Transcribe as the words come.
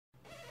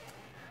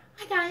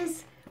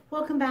guys,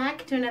 welcome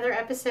back to another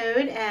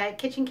episode at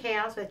Kitchen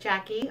Chaos with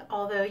Jackie.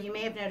 Although you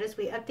may have noticed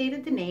we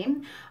updated the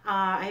name.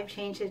 I've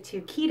changed it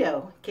to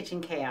Keto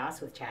Kitchen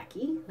Chaos with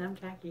Jackie. I'm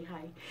Jackie,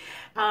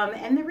 hi.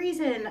 And the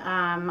reason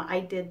I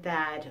did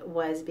that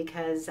was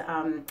because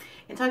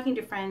in talking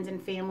to friends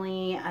and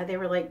family, they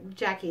were like,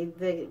 Jackie,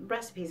 the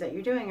recipes that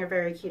you're doing are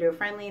very keto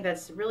friendly.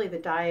 That's really the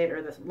diet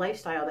or the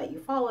lifestyle that you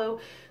follow.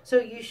 So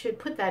you should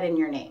put that in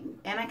your name.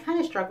 And I kind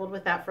of struggled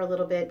with that for a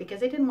little bit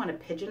because I didn't want to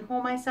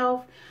pigeonhole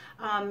myself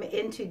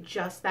into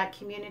just that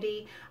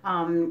community,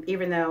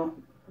 even though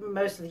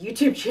most of the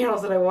YouTube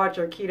channels that I watch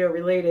are keto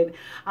related.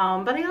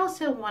 But I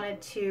also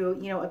wanted to,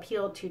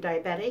 appeal to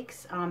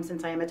diabetics.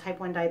 Since I am a type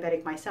 1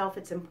 diabetic myself,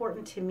 it's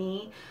important to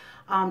me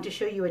to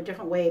show you a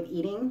different way of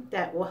eating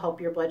that will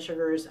help your blood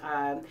sugars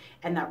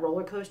and that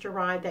roller coaster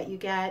ride that you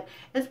get,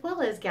 as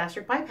well as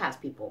gastric bypass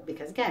people.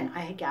 Because again, I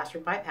had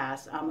gastric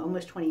bypass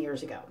almost 20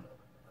 years ago.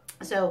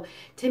 So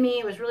to me,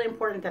 it was really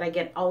important that I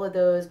get all of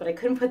those, but I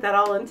couldn't put that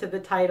all into the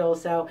title.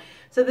 So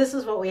this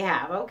is what we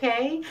have.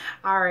 Okay.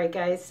 All right,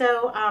 guys.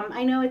 So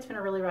I know it's been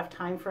a really rough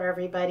time for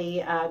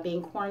everybody,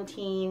 being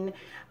quarantined,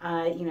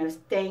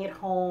 staying at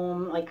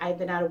home. Like, I've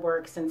been out of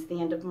work since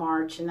the end of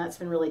March, and that's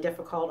been really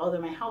difficult.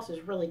 Although my house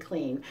is really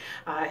clean.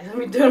 I've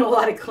been doing a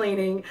lot of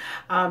cleaning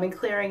and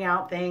clearing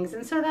out things.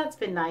 And so that's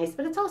been nice,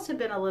 but it's also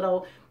been a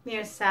little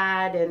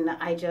sad, and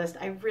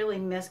I really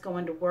miss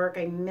going to work.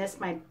 I miss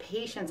my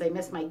patients. I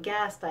miss my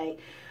guests. I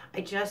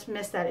just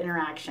miss that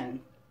interaction.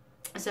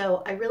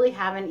 So I really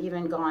haven't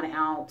even gone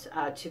out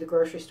to the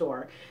grocery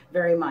store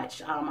very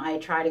much. I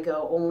try to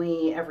go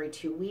only every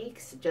 2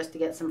 weeks just to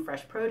get some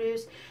fresh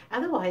produce.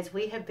 Otherwise,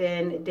 we have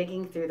been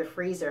digging through the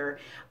freezer.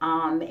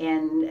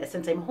 And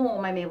since I'm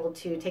home, I'm able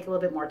to take a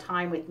little bit more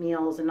time with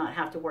meals and not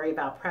have to worry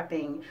about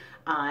prepping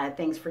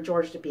things for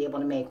George to be able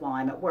to make while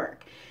I'm at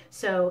work.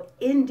 So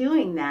in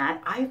doing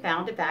that, I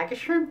found a bag of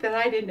shrimp that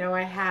I didn't know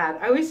I had.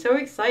 I was so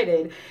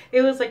excited.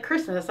 It was like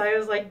Christmas. I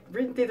was like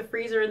reading through the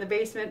freezer in the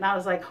basement, and I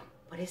was like,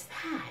 what is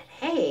that?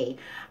 Hey.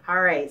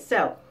 All right.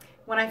 So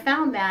when I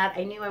found that,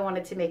 I knew I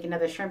wanted to make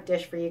another shrimp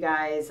dish for you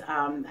guys.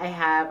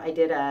 I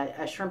did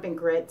a shrimp and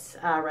grits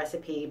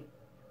recipe.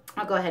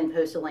 I'll go ahead and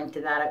post a link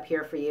to that up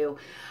here for you.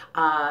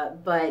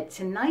 But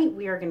tonight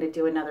we are going to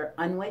do another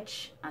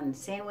unsandwich.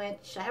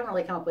 I haven't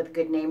really come up with a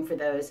good name for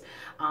those.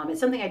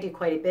 It's something I do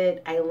quite a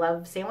bit. I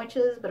love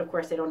sandwiches, but of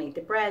course I don't eat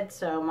the bread,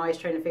 so I'm always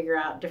trying to figure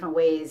out different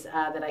ways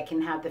that I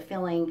can have the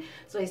filling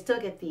so I still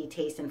get the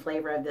taste and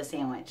flavor of the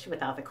sandwich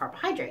without the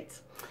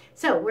carbohydrates.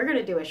 So we're going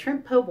to do a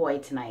shrimp po' boy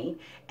tonight,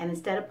 and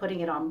instead of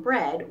putting it on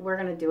bread, we're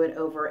going to do it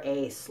over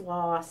a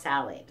slaw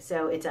salad.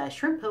 So it's a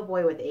shrimp po'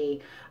 boy with a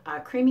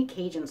creamy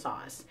Cajun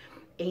sauce.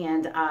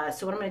 And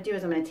so what I'm going to do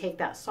is I'm going to take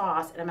that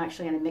sauce and I'm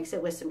actually going to mix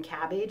it with some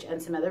cabbage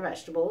and some other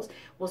vegetables.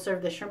 We'll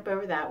serve the shrimp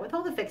over that with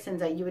all the fixings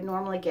that you would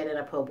normally get in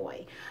a po'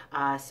 boy.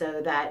 So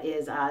that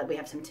is, we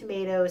have some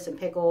tomatoes, some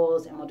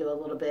pickles, and we'll do a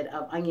little bit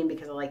of onion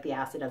because I like the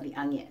acid of the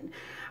onion.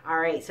 All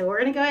right, so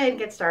we're going to go ahead and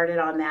get started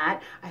on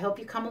that. I hope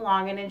you come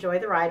along and enjoy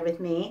the ride with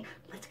me.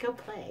 Let's go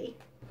play.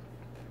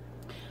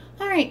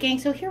 All right, gang,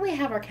 so here we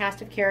have our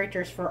cast of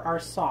characters for our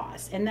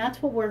sauce, and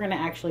that's what we're going to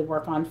actually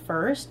work on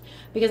first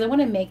because I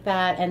want to make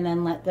that and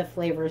then let the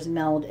flavors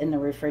meld in the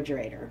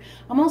refrigerator.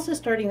 I'm also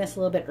starting this a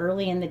little bit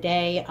early in the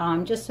day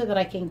just so that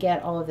I can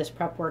get all of this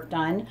prep work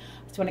done.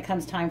 So when it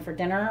comes time for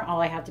dinner,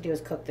 all I have to do is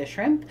cook the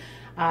shrimp.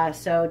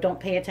 So don't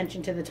pay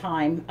attention to the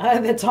time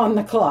that's on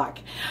the clock.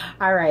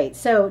 All right,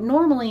 so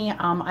normally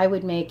I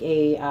would make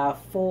a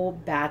full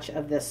batch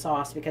of this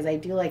sauce because I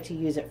do like to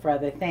use it for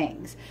other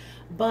things.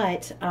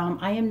 But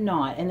I am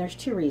not, and there's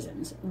two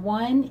reasons.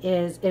 One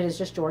is it is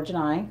just George and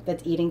I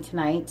that's eating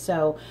tonight,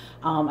 so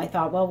I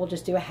thought, well, we'll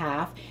just do a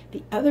half.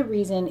 The other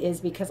reason is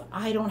because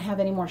I don't have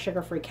any more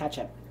sugar-free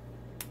ketchup.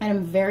 And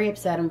I'm very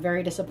upset. I'm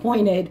very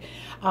disappointed.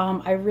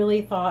 I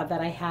really thought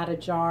that I had a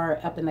jar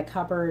up in the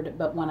cupboard,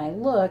 but when I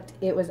looked,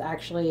 it was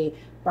actually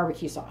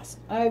barbecue sauce.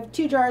 I have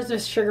 2 jars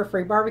of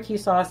sugar-free barbecue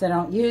sauce. I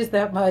don't use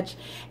that much,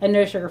 and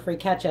no sugar-free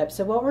ketchup.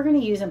 So what we're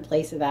going to use in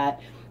place of that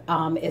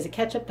is a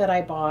ketchup that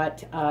I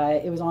bought.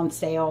 It was on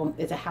sale.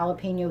 It's a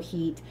jalapeno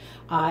heat.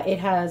 It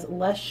has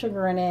less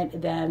sugar in it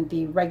than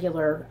the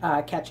regular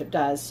ketchup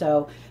does.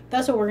 So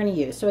that's what we're going to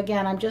use. So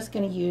again, I'm just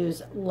going to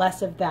use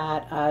less of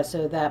that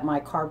so that my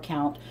carb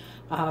count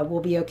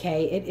will be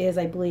okay. It is,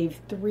 I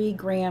believe, 3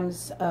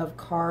 grams of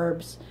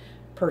carbs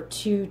per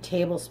 2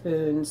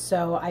 tablespoons.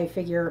 So I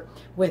figure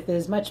with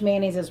as much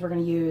mayonnaise as we're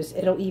going to use,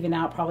 it'll even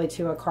out probably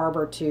to a carb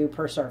or 2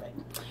 per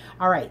serving.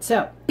 All right,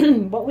 so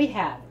what we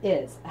have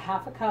is a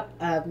half a cup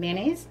of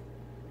mayonnaise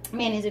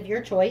of your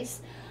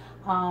choice.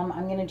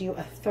 I'm going to do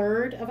a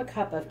 1/3 of a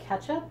cup of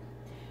ketchup.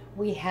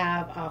 We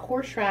have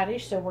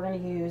horseradish, so we're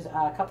going to use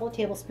a couple of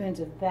tablespoons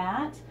of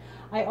that.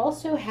 I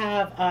also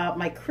have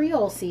my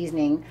Creole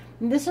seasoning.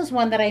 And this is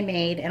one that I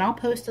made, and I'll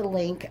post a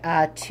link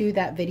to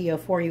that video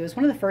for you. It was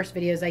one of the first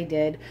videos I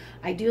did.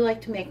 I do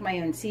like to make my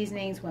own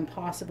seasonings when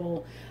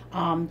possible,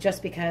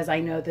 just because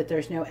I know that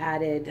there's no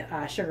added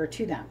sugar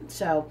to them.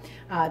 So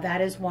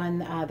that is one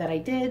that I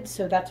did,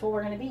 so that's what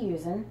we're going to be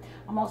using.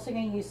 I'm also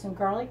going to use some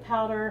garlic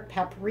powder,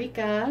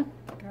 paprika,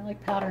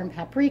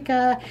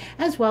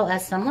 as well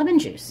as some lemon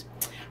juice.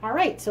 All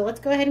right, so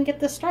let's go ahead and get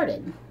this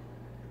started.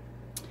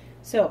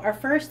 So our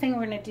first thing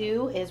we're going to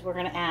do is we're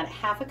going to add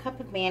half a cup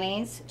of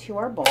mayonnaise to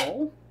our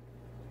bowl.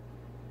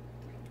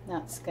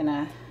 That's going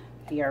to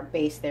be our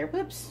base there.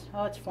 Whoops,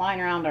 oh, it's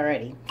flying around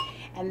already.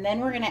 And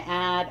then we're going to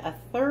add a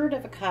third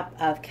of a cup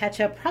of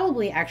ketchup,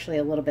 probably actually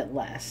a little bit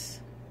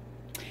less.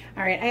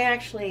 All right, I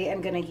actually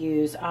am going to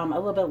use a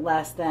little bit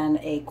less than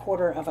a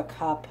quarter of a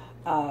cup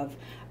of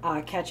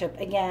ketchup,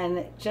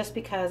 again, just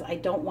because I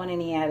don't want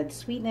any added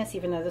sweetness,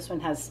 even though this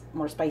one has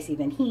more spicy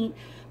than heat,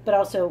 but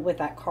also with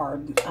that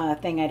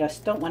carb thing, I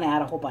just don't want to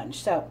add a whole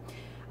bunch. So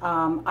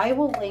I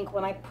will link,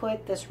 when I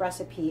put this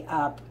recipe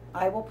up,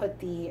 I will put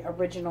the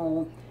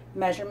original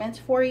measurements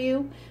for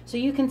you so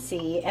you can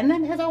see. And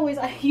then, as always,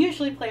 I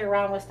usually play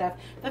around with stuff.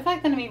 The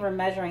fact that I'm even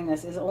measuring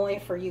this is only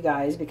for you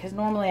guys, because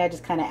normally I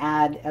just kind of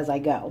add as I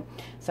go.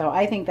 So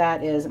I think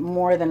that is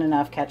more than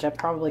enough ketchup.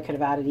 Probably could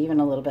have added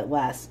even a little bit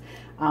less,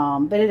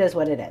 but it is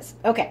what it is.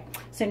 Okay,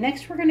 so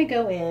next we're going to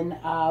go in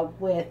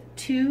with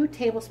 2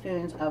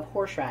 tablespoons of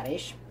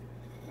horseradish.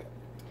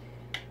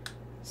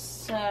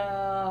 So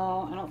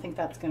I don't think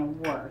that's going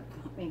to work.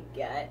 Let me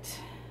get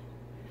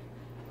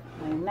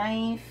my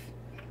knife.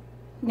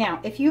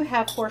 Now, if you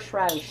have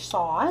horseradish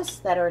sauce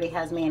that already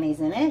has mayonnaise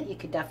in it, you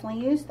could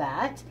definitely use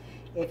that.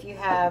 If you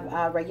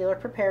have regular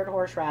prepared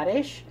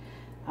horseradish,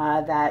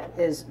 that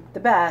is the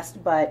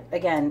best, but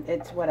again,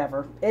 it's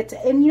whatever.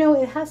 And you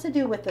know, it has to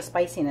do with the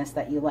spiciness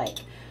that you like.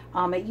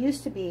 It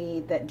used to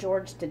be that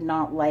George did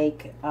not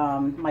like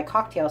my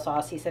cocktail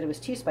sauce. He said it was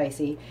too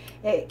spicy.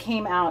 It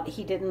came out,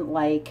 he didn't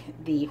like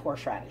the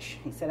horseradish.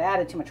 He said I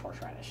added too much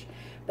horseradish.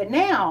 But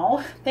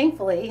now,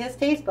 thankfully, his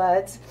taste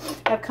buds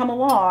have come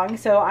along,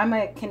 so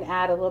I can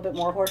add a little bit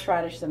more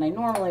horseradish than I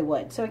normally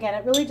would. So again,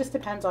 it really just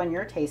depends on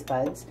your taste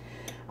buds.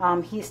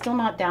 He's still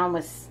not down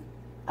with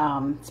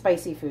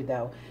spicy food,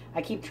 though.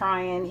 I keep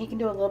trying. He can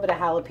do a little bit of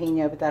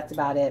jalapeno, but that's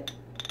about it.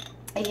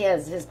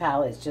 His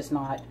palate is just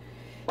not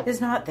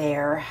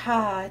there.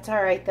 It's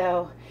all right,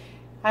 though.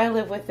 I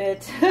live with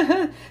it.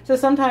 So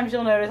sometimes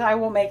you'll notice I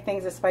won't make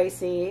things as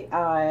spicy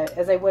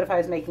as I would if I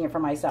was making it for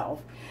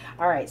myself.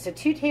 All right, so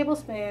 2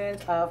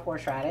 tablespoons of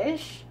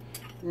horseradish,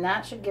 and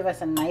that should give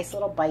us a nice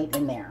little bite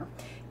in there.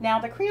 Now,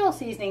 the Creole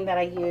seasoning that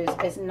I use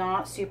is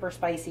not super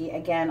spicy.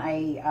 Again,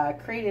 I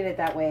created it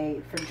that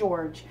way for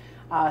George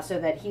so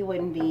that he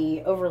wouldn't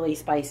be overly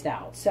spiced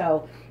out.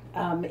 So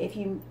if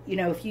you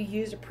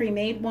use a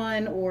pre-made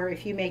one, or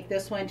if you make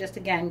this one, just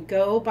again,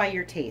 go by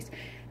your taste.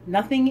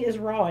 Nothing is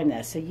raw in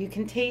this, so you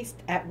can taste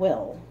at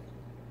will.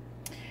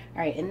 All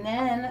right, and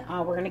then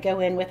we're going to go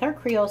in with our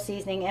Creole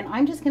seasoning, and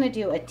I'm just going to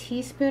do a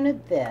teaspoon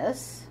of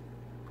this.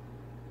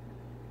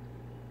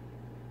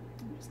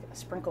 I'm just going to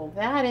sprinkle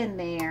that in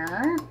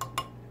there.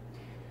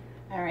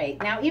 All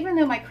right, now even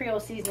though my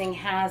Creole seasoning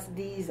has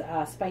these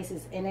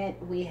spices in it,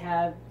 we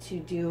have to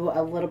do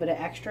a little bit of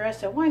extra,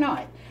 so why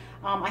not?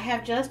 I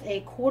have just a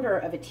quarter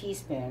of a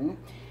teaspoon.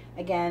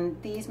 Again,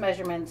 these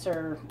measurements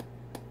are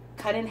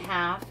cut in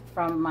half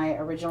from my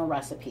original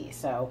recipe,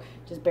 so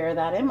just bear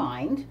that in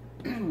mind.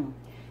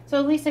 So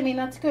at least, I mean,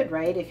 that's good,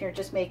 right? If you're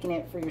just making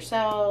it for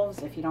yourselves,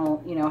 if you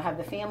don't, have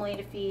the family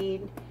to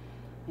feed.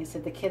 I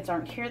said the kids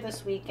aren't here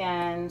this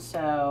weekend,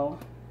 so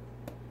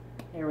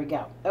there we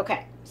go.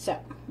 Okay, so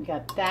we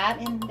got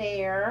that in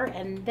there,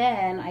 and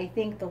then I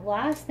think the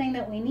last thing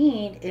that we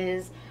need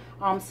is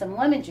some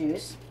lemon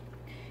juice.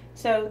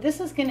 So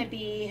this is going to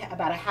be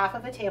about a half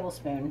of a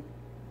tablespoon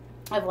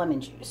of lemon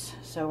juice.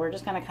 So we're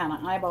just going to kind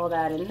of eyeball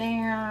that in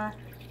there.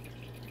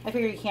 I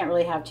figure you can't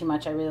really have too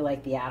much. I really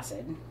like the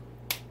acid.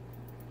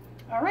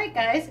 All right,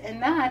 guys,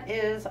 and that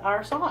is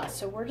our sauce.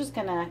 So we're just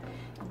going to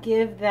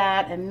give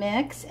that a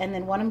mix, and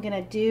then what I'm going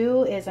to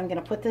do is I'm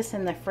going to put this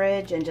in the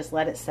fridge and just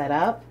let it set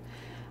up.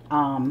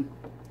 We'll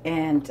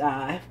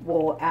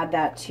add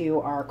that to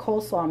our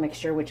coleslaw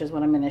mixture, which is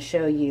what I'm going to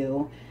show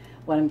you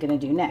what I'm going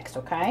to do next,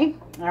 okay?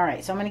 All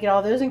right, so I'm going to get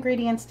all those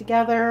ingredients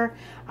together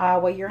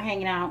while you're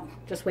hanging out,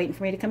 just waiting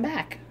for me to come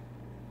back.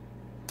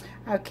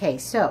 Okay,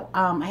 so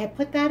I have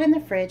put that in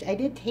the fridge. I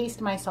did taste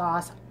my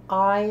sauce.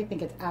 I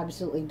think it's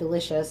absolutely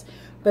delicious,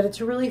 but it's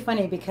really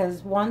funny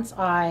because once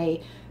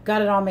I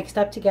got it all mixed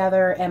up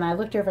together and I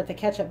looked over at the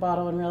ketchup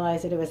bottle and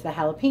realized that it was the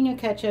jalapeno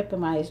ketchup,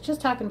 and I was just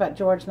talking about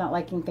George not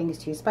liking things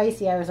too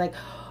spicy, I was like,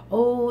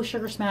 oh,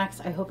 sugar smacks,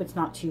 I hope it's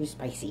not too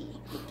spicy.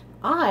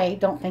 I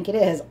don't think it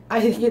is.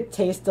 I think it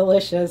tastes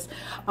delicious.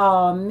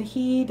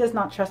 He does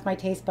not trust my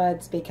taste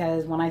buds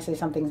because when I say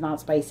something's not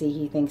spicy,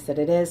 he thinks that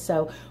it is.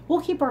 So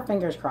we'll keep our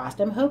fingers crossed.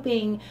 I'm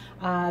hoping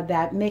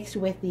that mixed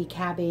with the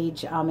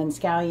cabbage and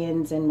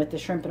scallions and with the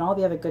shrimp and all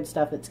the other good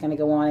stuff that's going to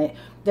go on it,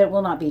 that it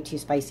will not be too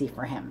spicy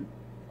for him.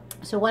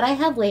 So what I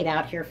have laid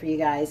out here for you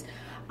guys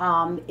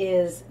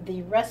is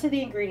the rest of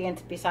the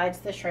ingredients besides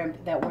the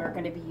shrimp that we're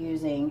going to be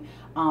using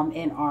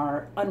in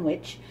our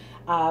unwich.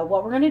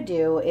 What we're going to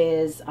do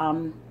is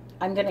I'm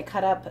going to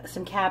cut up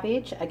some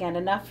cabbage, again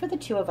enough for the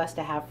two of us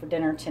to have for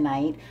dinner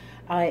tonight.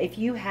 If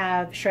you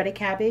have shredded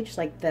cabbage,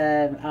 like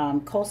the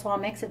coleslaw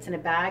mix that's in a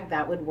bag,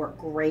 that would work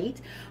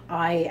great.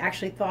 I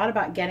actually thought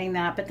about getting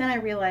that, but then I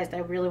realized I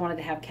really wanted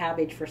to have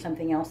cabbage for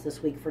something else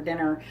this week for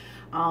dinner.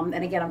 And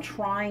again, I'm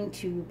trying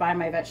to buy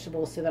my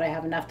vegetables so that I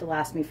have enough to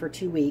last me for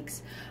 2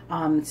 weeks,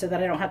 so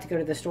that I don't have to go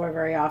to the store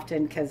very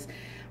often, because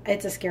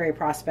it's a scary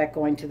prospect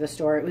going to the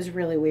store. It was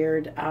really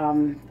weird.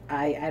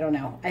 I don't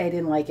know. I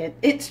didn't like it.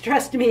 It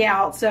stressed me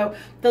out. So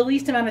the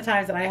least amount of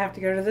times that I have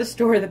to go to the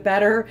store, the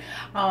better.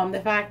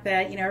 The fact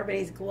that, you know,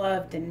 everybody's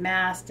gloved and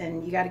masked,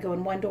 and you got to go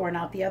in one door and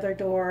out the other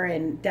door,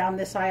 and down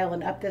this aisle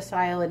and up this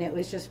aisle, and it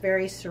was just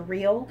very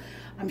surreal.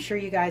 I'm sure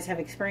you guys have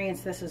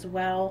experienced this as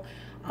well.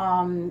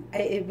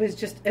 It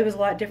was a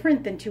lot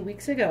different than 2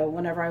 weeks ago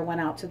whenever I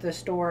went out to the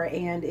store,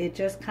 and it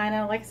just kind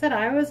of, like I said,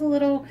 I was a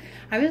little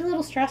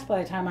stressed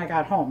by the time I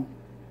got home.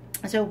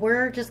 So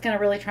we're just going to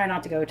really try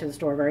not to go to the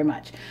store very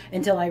much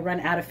until I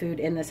run out of food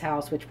in this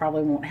house, which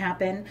probably won't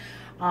happen.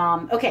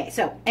 Okay,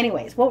 so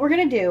anyways, what we're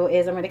going to do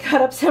is I'm going to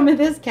cut up some of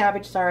this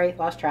cabbage. Sorry,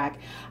 lost track.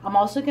 I'm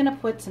also going to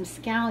put some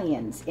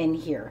scallions in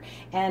here,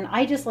 and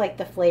I just like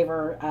the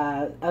flavor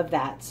of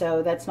that.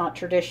 So that's not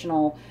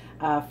traditional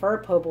for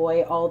a po'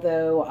 boy,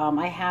 although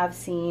I have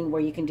seen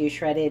where you can do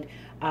shredded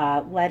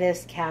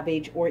lettuce,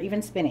 cabbage, or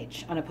even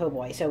spinach on a po'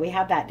 boy. So we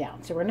have that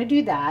down. So we're going to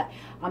do that.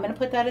 I'm going to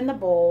put that in the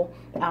bowl,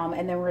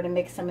 and then we're going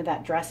to mix some of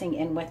that dressing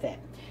in with it.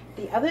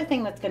 The other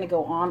thing that's going to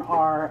go on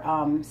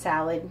our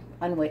salad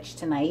unwich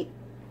tonight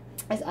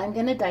is I'm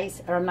going to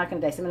dice, or I'm not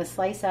going to dice, I'm going to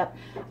slice up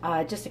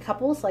just a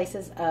couple of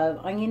slices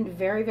of onion,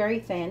 very, very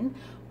thin.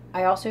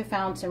 I also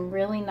found some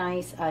really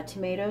nice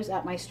tomatoes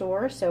at my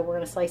store, so we're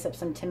going to slice up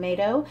some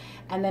tomato,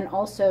 and then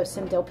also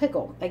some dill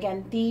pickle.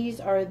 Again, these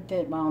are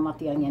the, well, not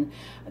the onion,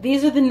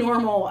 these are the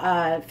normal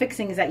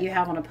fixings that you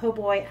have on a po'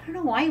 boy. I don't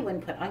know why you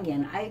wouldn't put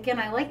onion. Again,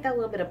 I like that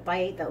little bit of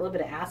bite, that little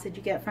bit of acid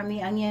you get from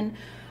the onion.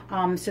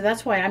 So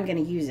that's why I'm going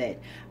to use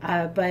it.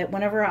 But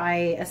whenever I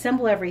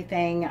assemble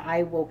everything,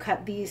 I will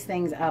cut these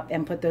things up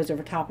and put those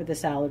over top of the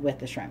salad with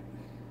the shrimp.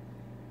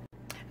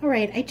 All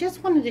right, I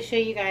just wanted to show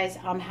you guys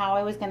how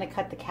I was going to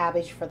cut the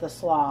cabbage for the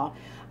slaw.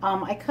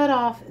 I cut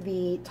off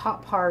the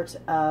top part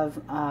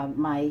of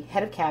my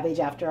head of cabbage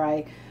after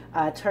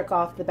I took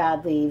off the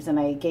bad leaves, and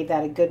I gave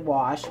that a good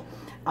wash.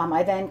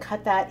 I then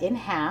cut that in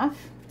half.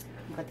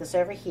 Put this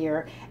over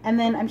here, and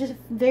then I'm just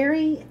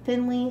very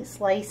thinly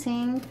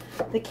slicing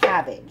the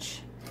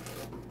cabbage.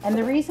 And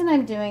the reason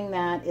I'm doing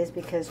that is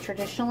because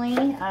traditionally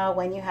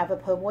when you have a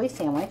po' boy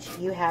sandwich,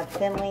 you have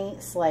thinly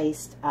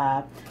sliced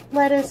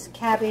lettuce,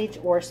 cabbage,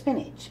 or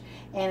spinach.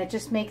 And it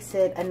just makes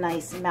it a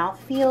nice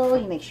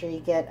mouthfeel. You make sure you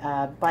get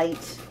a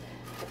bite,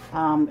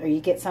 or you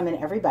get some in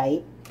every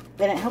bite.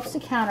 Then it helps to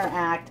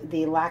counteract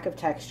the lack of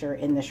texture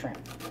in the shrimp.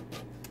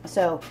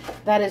 So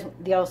that is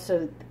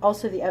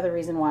also the other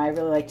reason why I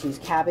really like to use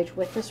cabbage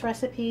with this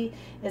recipe,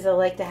 is I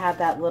like to have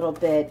that little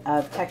bit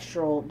of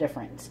textural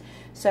difference.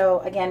 So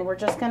again, we're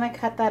just going to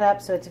cut that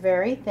up so it's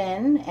very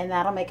thin, and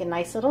that'll make a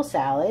nice little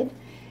salad.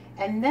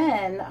 And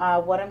then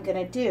what I'm going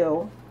to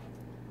do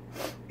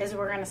is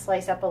we're going to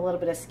slice up a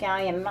little bit of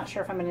scallion. I'm not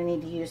sure if I'm going to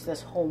need to use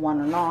this whole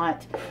one or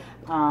not.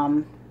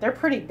 They're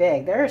pretty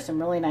big. There are some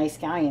really nice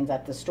scallions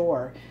at the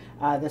store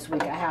this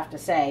week, I have to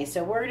say.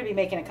 So we're going to be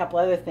making a couple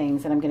other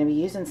things, and I'm going to be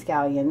using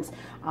scallions.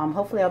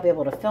 Hopefully I'll be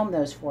able to film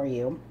those for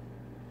you.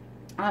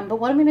 But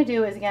what I'm going to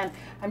do is, again,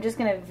 I'm just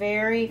going to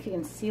if you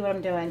can see what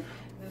I'm doing,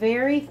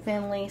 very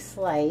thinly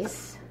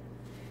slice,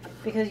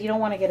 because you don't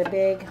want to get a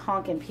big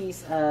honking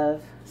piece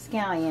of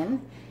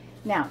scallion.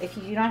 Now, if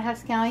you do not have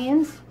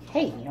scallions,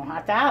 hey, you don't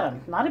have to add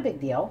them. Not a big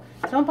deal.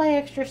 Don't buy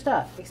extra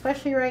stuff,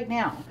 especially right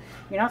now.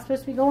 You're not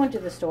supposed to be going to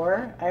the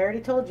store. I already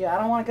told you I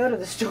don't want to go to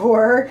the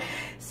store.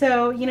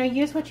 So, you know,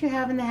 use what you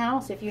have in the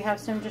house. If you have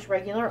some just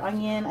regular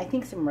onion, I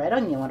think some red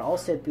onion would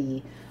also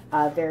be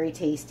very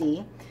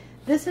tasty.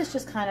 This is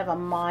just kind of a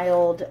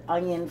mild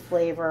onion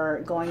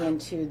flavor going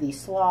into the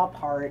slaw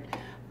part.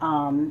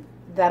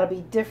 That'll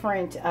be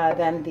different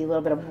than the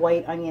little bit of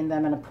white onion that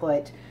I'm going to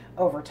put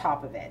over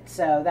top of it.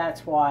 So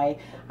that's why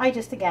I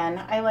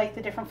like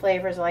the different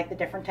flavors. I like the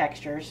different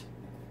textures.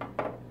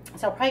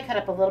 So I'll probably cut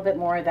up a little bit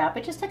more of that,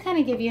 but just to kind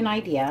of give you an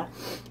idea.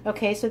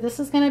 Okay, so this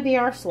is going to be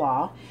our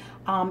slaw.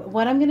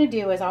 What I'm going to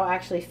do is I'll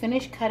actually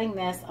finish cutting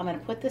this. I'm going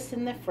to put this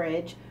in the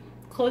fridge.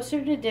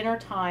 Closer to dinner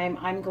time,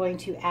 I'm going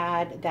to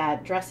add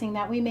that dressing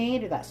that we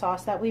made, or that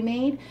sauce that we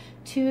made,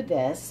 to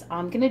this.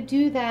 I'm going to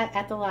do that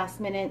at the last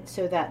minute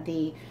so that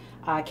the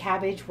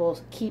Cabbage will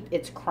keep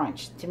its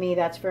crunch. To me,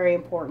 that's very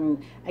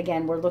important.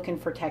 Again, we're looking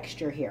for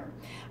texture here.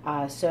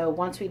 So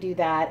once we do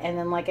that, and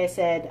then like I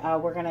said,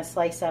 we're gonna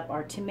slice up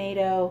our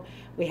tomato.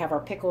 We have our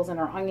pickles and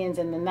our onions,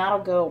 and then that'll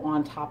go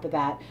on top of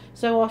that.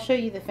 So I'll show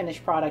you the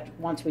finished product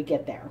once we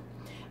get there.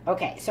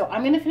 Okay, so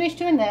I'm going to finish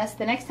doing this.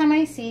 The next time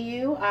I see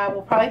you,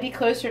 will probably be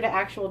closer to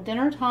actual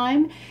dinner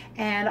time,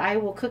 and I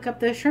will cook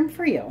up those shrimp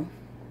for you.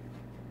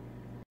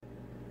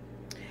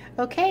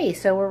 Okay,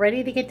 so we're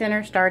ready to get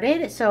dinner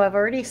started. So I've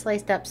already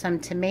sliced up some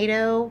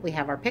tomato. We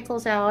have our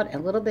pickles out, a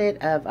little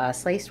bit of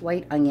sliced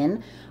white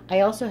onion.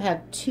 I also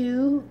have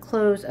 2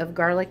 cloves of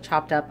garlic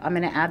chopped up. I'm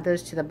going to add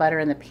those to the butter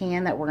in the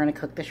pan that we're going to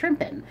cook the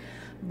shrimp in.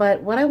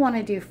 But what I want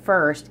to do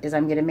first is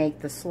I'm going to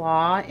make the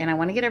slaw, and I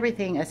want to get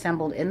everything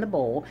assembled in the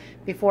bowl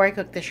before I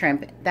cook the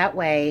shrimp. That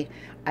way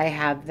I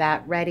have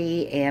that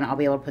ready, and I'll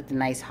be able to put the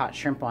nice hot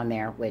shrimp on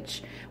there,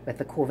 which with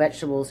the cool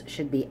vegetables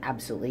should be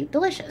absolutely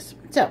delicious.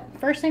 So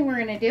first thing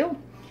we're going to do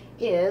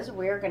is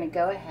we're going to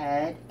go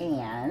ahead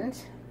and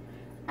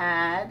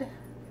add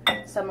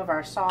some of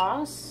our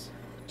sauce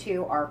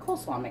to our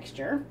coleslaw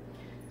mixture.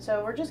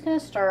 So we're just going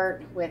to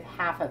start with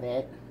half of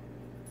it,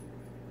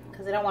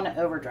 because I don't want to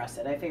overdress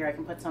it. I figure I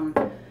can put some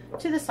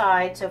to the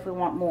side, so if we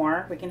want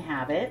more, we can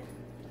have it.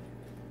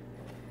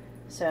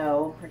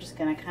 So we're just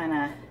going to kind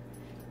of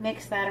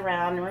mix that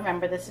around. And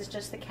remember, this is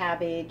just the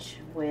cabbage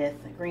with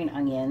green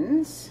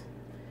onions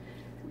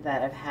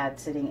that I've had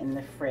sitting in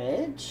the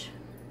fridge.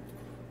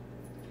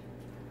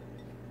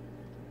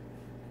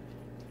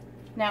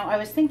 Now, I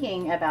was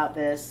thinking about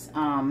this,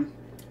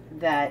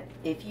 that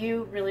if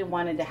you really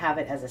wanted to have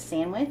it as a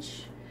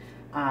sandwich,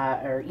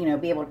 or you know,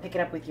 be able to pick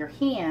it up with your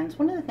hands,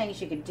 one of the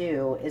things you could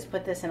do is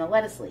put this in a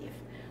lettuce leaf.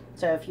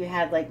 So if you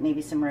had like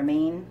maybe some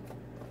romaine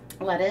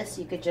lettuce,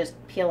 you could just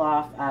peel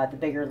off the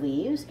bigger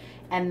leaves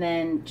and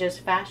then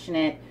just fashion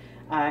it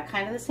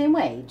kind of the same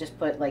way. Just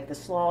put like the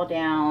slaw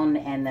down,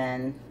 and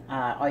then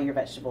all your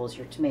vegetables,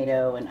 your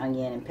tomato and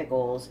onion and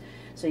pickles,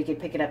 so you could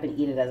pick it up and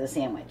eat it as a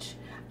sandwich.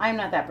 I'm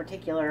not that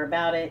particular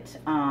about it.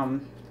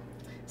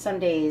 Some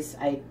days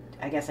I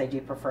guess I do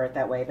prefer it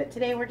that way, but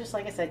today we're just,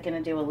 like I said,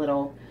 going to do a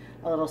little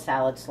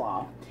salad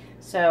slaw.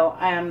 So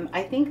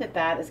I think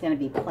that is going to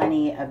be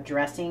plenty of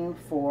dressing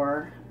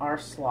for our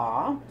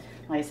slaw.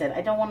 Like I said,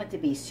 I don't want it to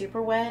be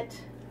super wet,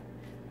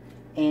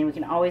 and we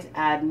can always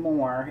add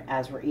more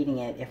as we're eating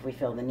it if we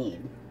feel the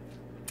need.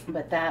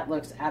 But that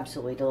looks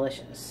absolutely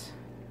delicious.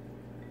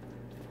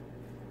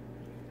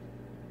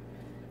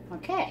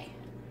 Okay,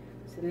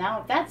 so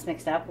now if that's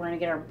mixed up, we're going to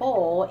get our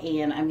bowl,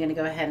 and I'm going to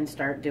go ahead and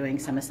start doing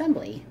some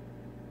assembly.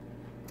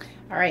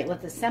 All right,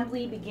 let the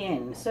assembly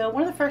begin. So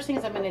one of the first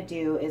things I'm going to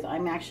do is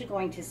I'm actually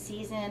going to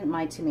season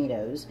my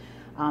tomatoes.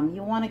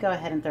 You want to go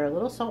ahead and throw a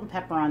little salt and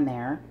pepper on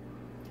there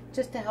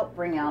just to help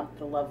bring out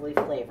the lovely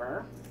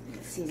flavor.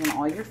 Season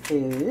all your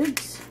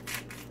foods.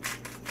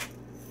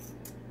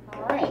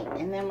 All right,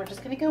 and then we're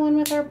just going to go in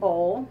with our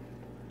bowl.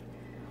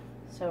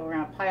 So we're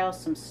going to pile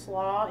some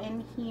slaw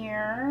in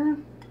here.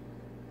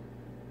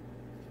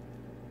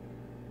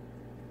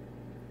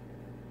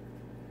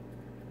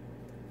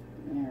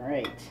 All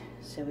right.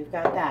 So we've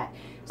got that.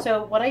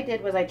 So what I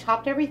did was I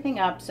chopped everything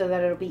up so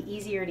that it'll be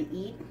easier to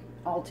eat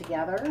all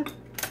together.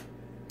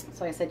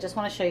 So I said, just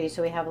want to show you.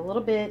 So we have a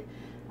little bit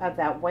of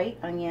that white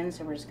onion.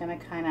 So we're just going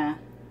to kind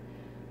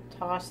of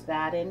toss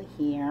that in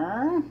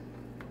here.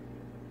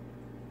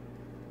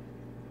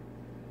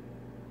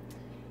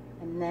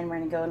 And then we're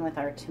going to go in with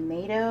our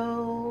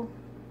tomato.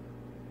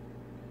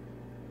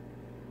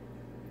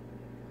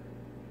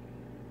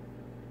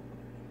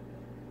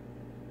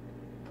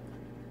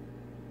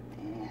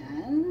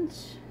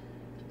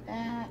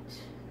 That.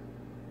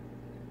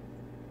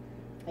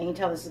 I can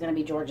tell this is going to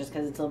be George's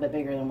because it's a little bit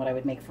bigger than what I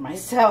would make for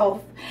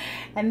myself.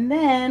 And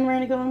then we're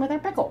going to go in with our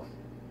pickle.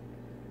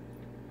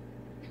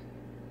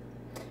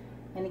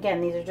 And again,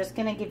 these are just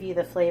going to give you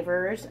the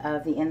flavors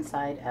of the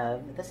inside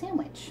of the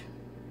sandwich.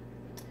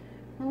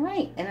 All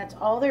right, and that's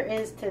all there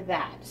is to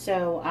that.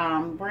 So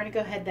we're going to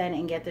go ahead then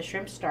and get the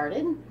shrimp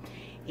started.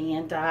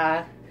 And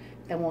then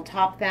we'll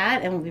top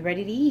that and we'll be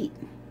ready to eat.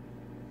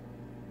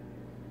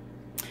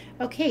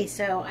 Okay,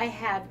 so I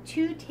have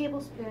 2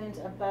 tablespoons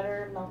of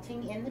butter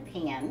melting in the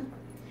pan.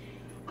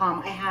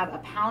 I have a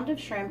pound of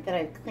shrimp that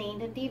I've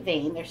cleaned and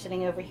deveined. They're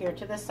sitting over here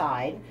to the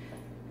side.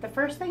 The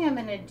first thing I'm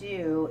going to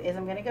do is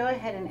I'm going to go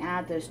ahead and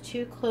add those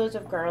 2 cloves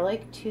of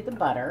garlic to the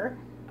butter.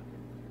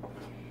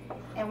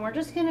 And we're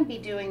just going to be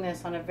doing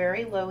this on a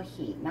very low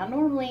heat. Now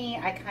normally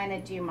I kind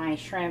of do my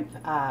shrimp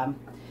at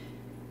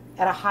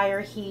a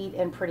higher heat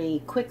and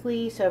pretty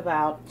quickly, so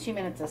about 2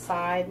 minutes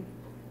aside.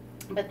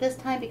 But this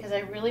time, because I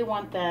really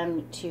want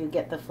them to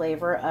get the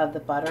flavor of the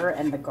butter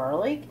and the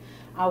garlic,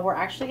 we're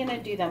actually going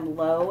to do them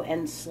low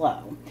and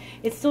slow.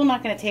 It's still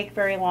not going to take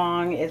very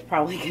long. It's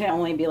probably going to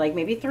only be like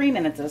maybe 3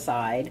 minutes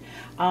aside,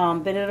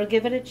 but it'll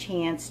give it a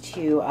chance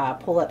to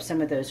pull up some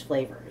of those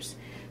flavors.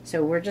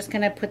 So we're just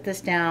going to put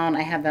this down.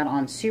 I have that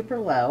on super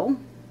low.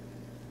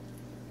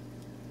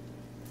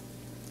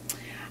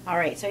 All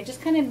right, so I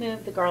just kind of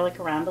moved the garlic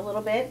around a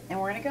little bit,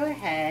 and we're going to go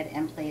ahead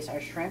and place our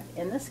shrimp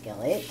in the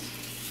skillet.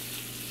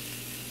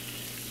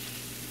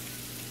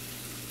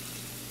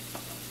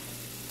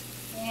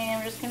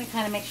 just going to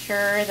kind of make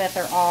sure that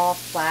they're all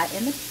flat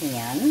in the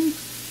pan.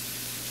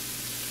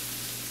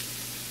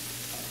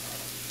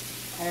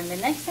 And the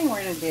next thing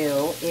we're going to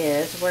do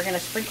is we're going to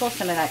sprinkle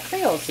some of that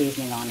Creole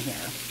seasoning on here.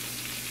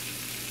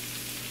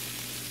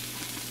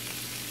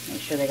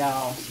 Make sure they got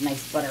all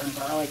nice butter and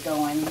garlic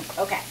going.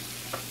 Okay.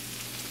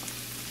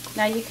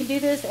 Now you can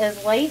do this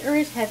as light or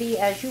as heavy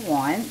as you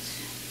want.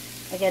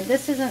 Again,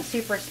 this isn't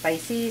super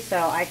spicy, so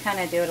I kind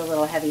of do it a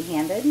little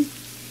heavy-handed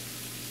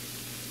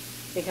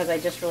because I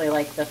just really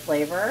like the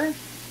flavor.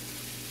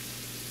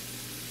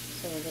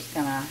 So we're just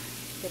going to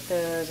get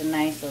those a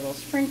nice little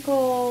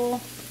sprinkle.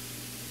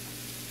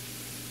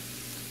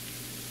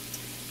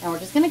 And we're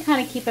just going to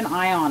kind of keep an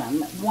eye on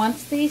them.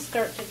 Once they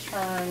start to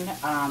turn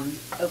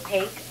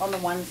opaque on the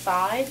one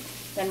side,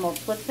 then we'll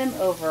flip them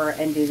over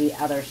and do the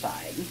other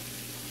side.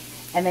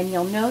 And then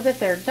you'll know that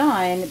they're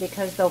done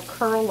because they'll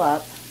curl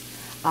up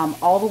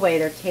all the way.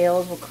 Their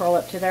tails will curl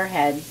up to their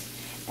heads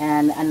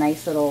and a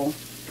nice little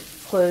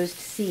closed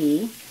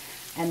C.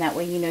 And that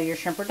way you know your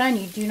shrimp are done.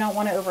 You do not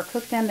want to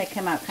overcook them. They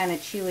come out kind of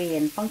chewy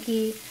and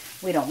funky.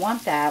 We don't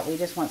want that. We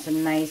just want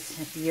some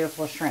nice,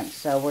 beautiful shrimp.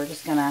 So we're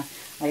just going to,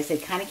 like I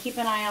said, kind of keep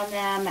an eye on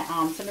them.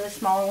 Some of the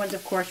smaller ones,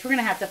 of course, we're going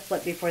to have to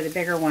flip before the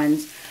bigger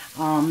ones.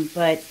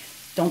 But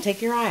don't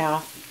take your eye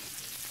off.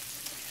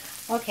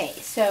 Okay,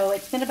 so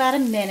it's been about a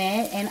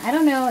minute, and I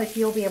don't know if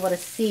you'll be able to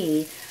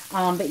see,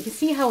 but you can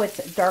see how it's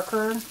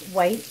darker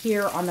white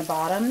here on the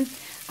bottom,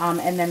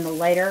 and then the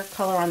lighter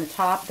color on the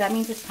top. That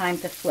means it's time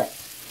to flip.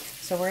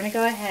 So we're going to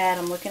go ahead.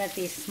 I'm looking at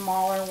these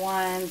smaller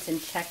ones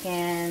and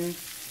checking.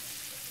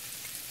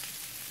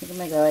 I'm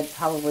going to go ahead and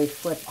probably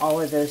flip all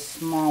of those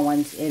small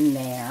ones in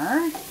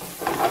there.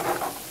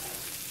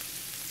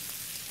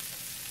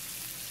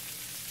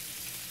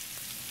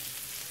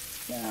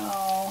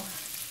 So,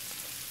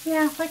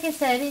 yeah, like I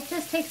said, it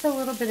just takes a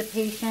little bit of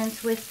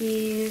patience with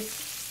these.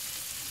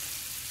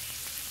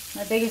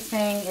 My biggest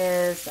thing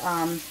is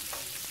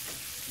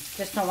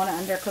just don't want to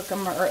undercook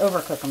them or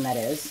overcook them, that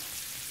is.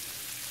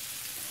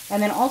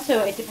 And then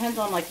also, it depends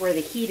on like where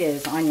the heat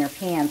is on your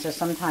pan, so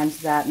sometimes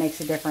that makes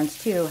a difference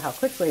too, how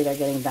quickly they're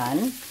getting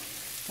done.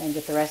 And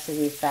get the rest of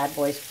these bad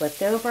boys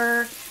flipped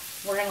over.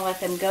 We're going to let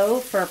them go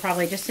for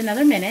probably just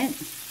another minute.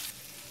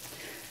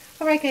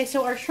 Alright guys,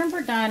 so our shrimp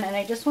are done, and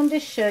I just wanted to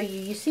show you,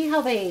 you see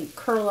how they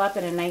curl up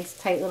in a nice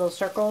tight little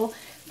circle?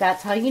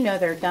 That's how you know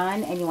they're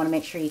done, and you want to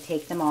make sure you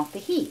take them off the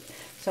heat.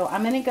 So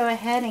I'm going to go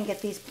ahead and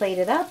get these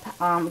plated up,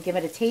 give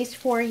it a taste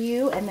for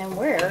you, and then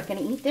we're going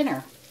to eat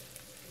dinner.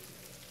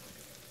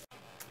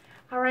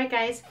 Alright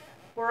guys,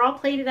 we're all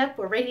plated up,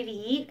 we're ready to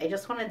eat. I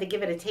just wanted to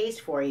give it a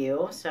taste for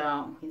you.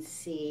 So you can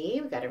see,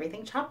 we've got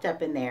everything chopped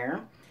up in there.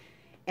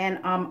 And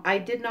I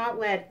did not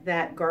let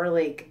that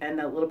garlic and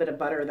a little bit of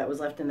butter that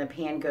was left in the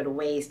pan go to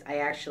waste. I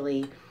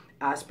actually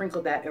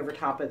sprinkled that over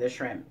top of the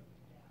shrimp.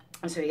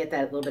 So you get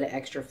that little bit of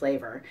extra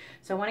flavor.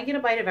 So I want to get a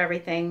bite of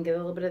everything, get a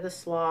little bit of the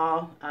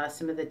slaw,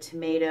 some of the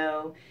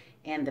tomato,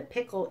 and the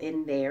pickle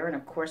in there, and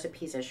of course a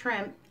piece of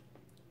shrimp.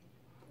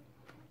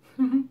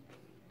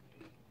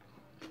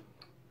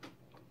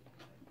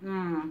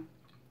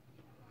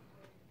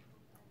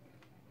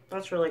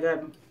 That's really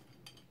good.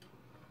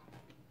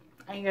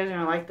 I think you guys are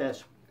going to like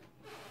this.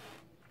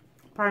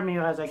 Pardon me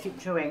as I keep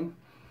chewing.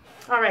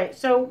 Alright,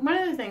 so one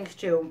of the things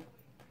too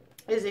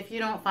is if you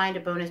don't find a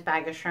bonus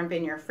bag of shrimp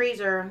in your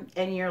freezer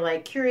and you're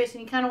like curious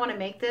and you kind of want to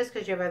make this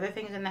because you have other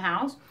things in the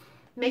house,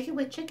 make it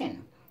with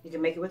chicken. You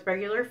can make it with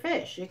regular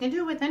fish. You can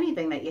do it with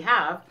anything that you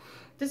have.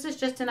 This is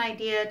just an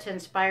idea to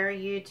inspire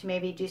you to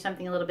maybe do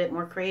something a little bit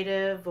more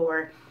creative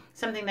or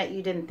something that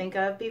you didn't think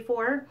of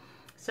before.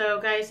 So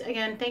guys,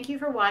 again, thank you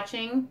for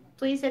watching.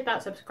 Please hit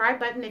that subscribe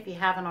button if you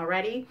haven't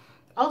already.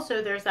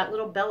 Also, there's that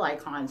little bell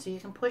icon, so you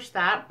can push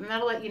that, and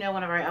that'll let you know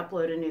whenever I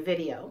upload a new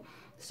video.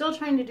 Still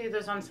trying to do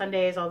this on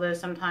Sundays, although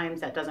sometimes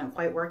that doesn't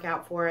quite work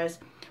out for us.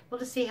 We'll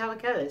just see how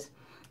it goes.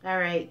 All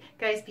right,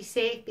 guys, be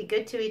safe, be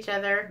good to each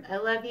other. I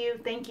love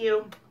you. Thank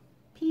you.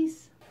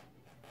 Peace.